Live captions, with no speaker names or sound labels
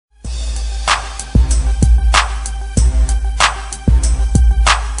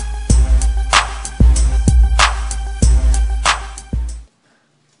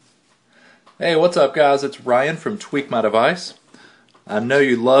Hey, what's up guys? It's Ryan from Tweak My Device. I know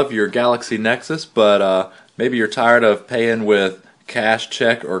you love your Galaxy Nexus, but maybe you're tired of paying with cash,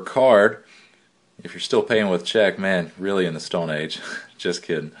 check, or card. If you're still paying with check, man, really in the Stone Age. Just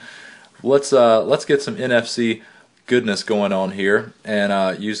kidding. Let's get some NFC goodness going on here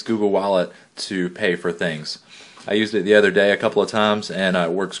and use Google Wallet to pay for things. I used it the other day a couple of times and it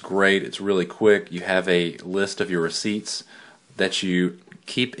works great. It's really quick. You have a list of your receipts that you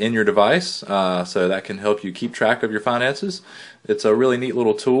keep in your device, so that can help you keep track of your finances. It's a really neat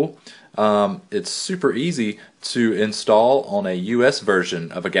little tool. It's super easy to install on a US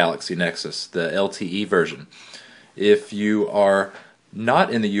version of a Galaxy Nexus, the LTE version. If you are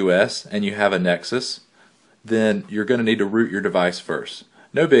not in the US and you have a Nexus, then you're going to need to root your device first.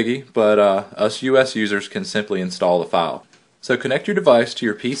 No biggie, but us US users can simply install the file. So connect your device to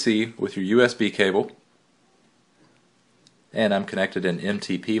your PC with your USB cable, and I'm connected in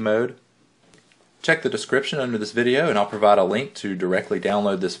MTP mode. Check the description under this video and I'll provide a link to directly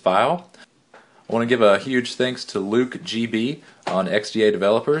download this file. I want to give a huge thanks to Luke GB on XDA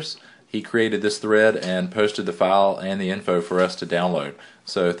Developers. He created this thread and posted the file and the info for us to download.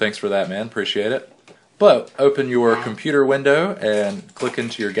 So thanks for that, man. Appreciate it. But open your computer window and click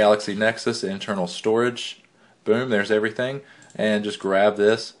into your Galaxy Nexus internal storage. Boom, there's everything. And just grab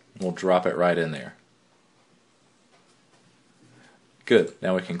this and we'll drop it right in there. Good.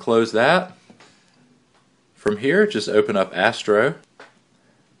 Now we can close that. From here, just open up Astro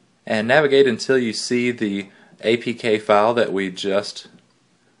and navigate until you see the APK file that we just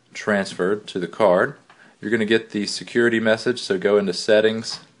transferred to the card. You're going to get the security message, so go into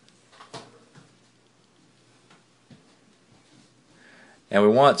Settings. And we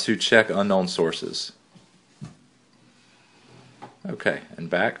want to check unknown sources. Okay, and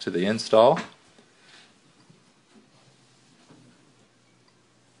back to the install.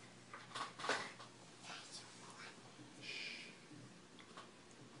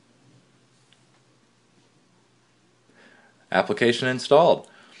 Application installed.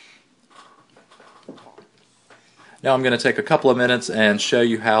 Now I'm going to take a couple of minutes and show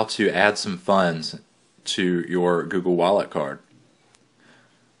you how to add some funds to your Google Wallet card.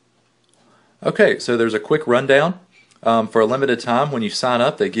 Okay, so there's a quick rundown. For a limited time, when you sign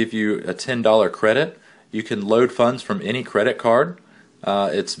up, they give you a $10 credit. You can load funds from any credit card.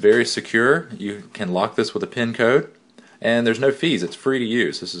 It's very secure. You can lock this with a PIN code, and there's no fees. It's free to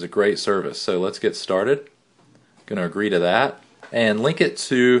use. This is a great service. So let's get started. Going to agree to that and link it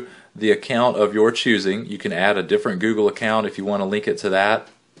to the account of your choosing. You can add a different Google account if you want to link it to that.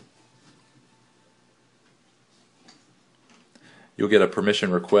 You'll get a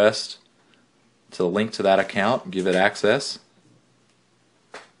permission request to link to that account, give it access.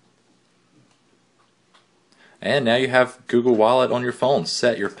 And now you have Google Wallet on your phone.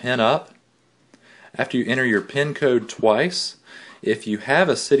 Set your PIN up. After you enter your PIN code twice, if you have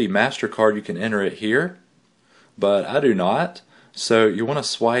a Citi MasterCard, you can enter it here. But I do not, so you want to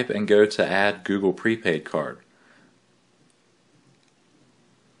swipe and go to Add Google Prepaid Card.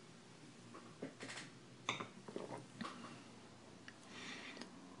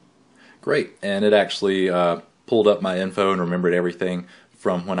 Great, and it actually pulled up my info and remembered everything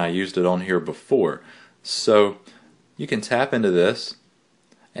from when I used it on here before. So you can tap into this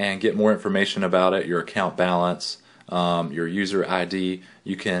and get more information about it, your account balance, your user ID.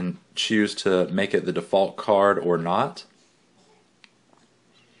 You can choose to make it the default card or not.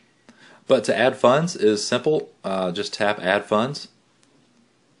 But to add funds is simple. Just tap Add Funds.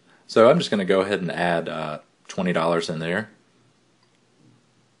 So I'm just going to go ahead and add $20 in there.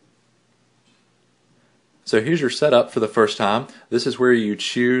 So here's your setup for the first time. This is where you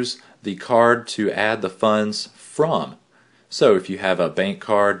choose the card to add the funds from. So if you have a bank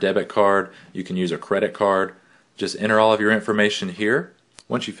card, debit card, you can use a credit card. Just enter all of your information here.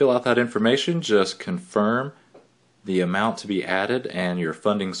 Once you fill out that information, just confirm the amount to be added and your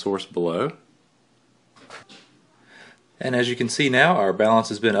funding source below. And as you can see now, our balance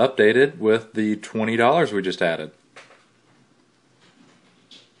has been updated with the $20 we just added.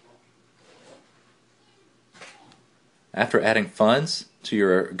 After adding funds to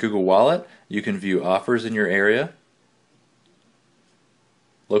your Google Wallet, you can view offers in your area.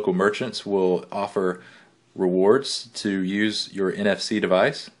 Local merchants will offer rewards to use your NFC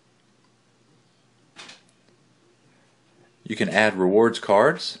device. You can add rewards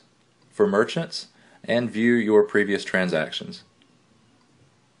cards for merchants and view your previous transactions.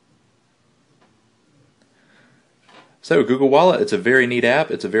 So Google Wallet, it's a very neat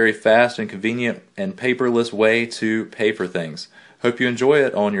app. It's a very fast and convenient and paperless way to pay for things. Hope you enjoy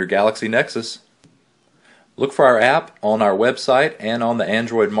it on your Galaxy Nexus. Look for our app on our website and on the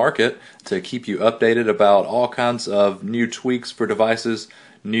Android market to keep you updated about all kinds of new tweaks for devices,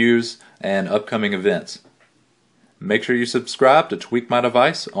 news, and upcoming events. Make sure you subscribe to Tweak My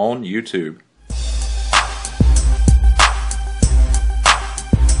Device on YouTube.